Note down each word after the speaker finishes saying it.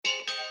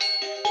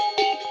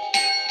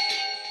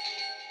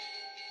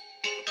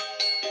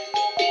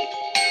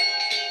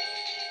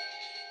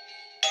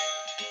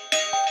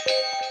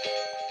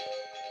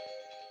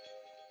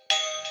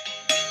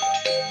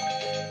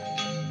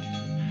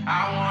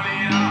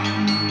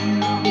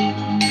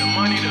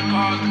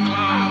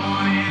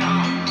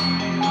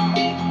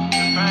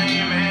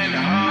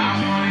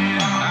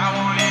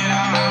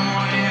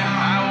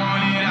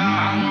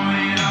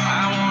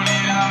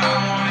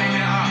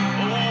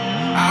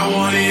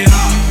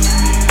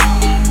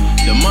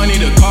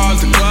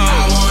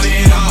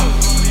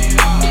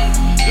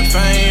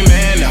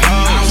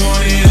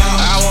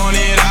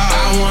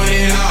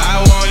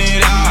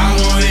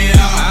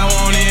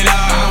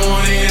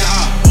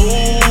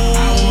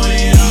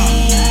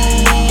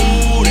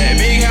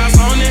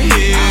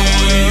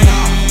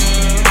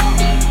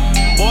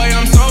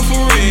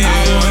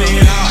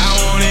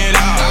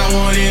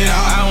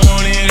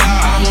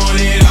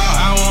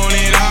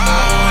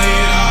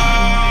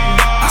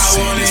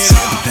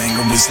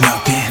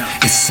nothing.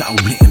 It's all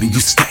in and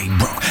you stay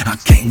broke. I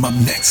came up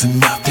next and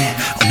nothing.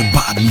 On the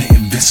bottom,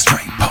 living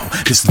straight pole.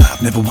 This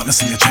life never wanna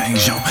see a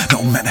change, yo.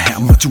 No matter how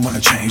much you wanna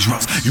change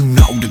roads, you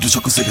know that the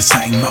circles say the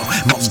same old.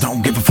 Most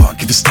don't give a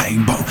fuck if it's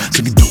stable.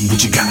 So you do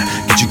what you gotta,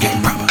 get your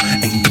game proper.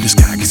 Aim for the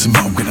sky, get some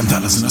more, get them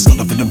dollars. And I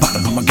start off in the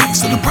bottom, but my game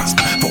still to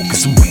prosper.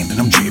 Focus and win, and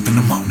I'm driven,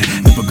 I'm on it.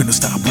 Never gonna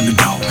stop when the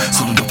door.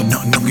 So don't for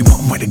nothing, only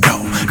one way to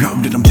go. Know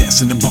that I'm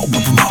dancing and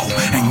rolling from home.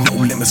 Ain't no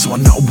limit, so I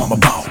know I'm a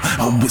ball.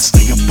 Always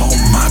stay up on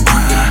my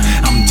grind.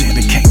 I'm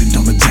dedicated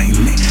on the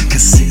daily,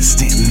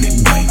 consistently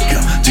wake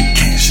up to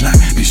cash like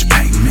bitch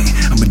pay me.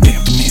 I'm a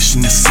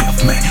definition of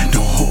self-made.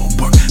 The hard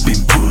work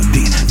been put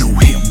in, no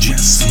help,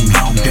 just some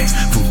long days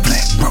from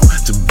black bro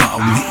to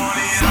ballin'.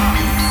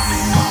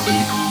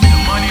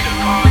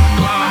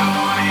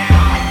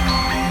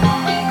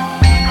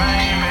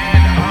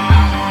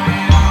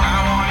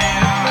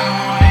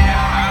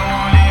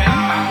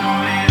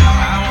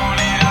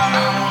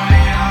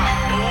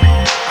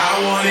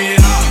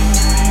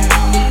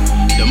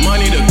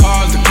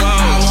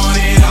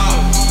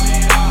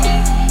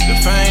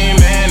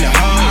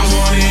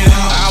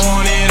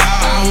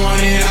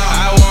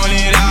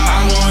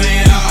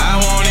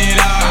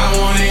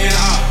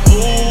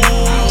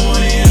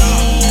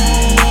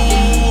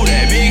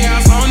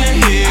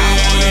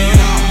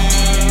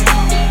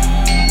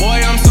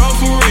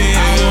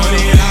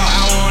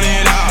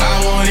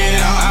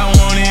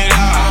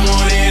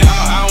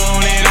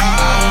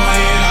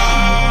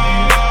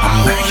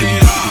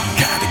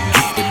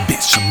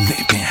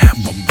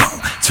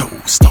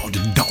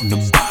 Started on the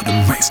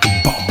bottom, race the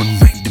ball and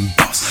made them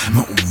boss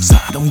moves.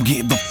 I don't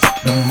give a fuck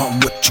no more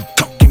what you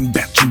talking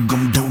about, you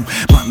gon' do.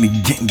 Money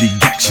and the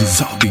actions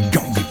are the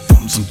only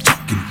forms I'm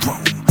talking from.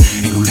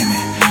 Ain't no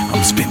limit,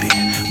 I'm spinning.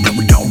 Blow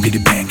it all, get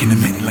it back in a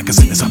minute. Like I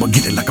said, that's how I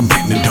get it, like I'm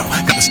bending the door.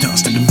 Got the stars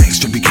to the max,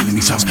 strip be killing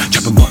these hoes.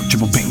 Triple work,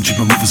 triple bang,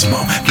 triple movers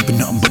small.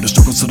 Keeping up, but the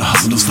struggles so the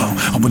hustle is slow.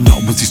 All we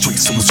know was these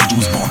streets, so the soldier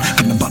was born.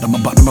 From the bottom,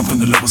 I'm from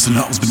the lowest of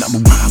lows. But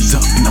I'ma rise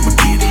up and I'ma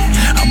get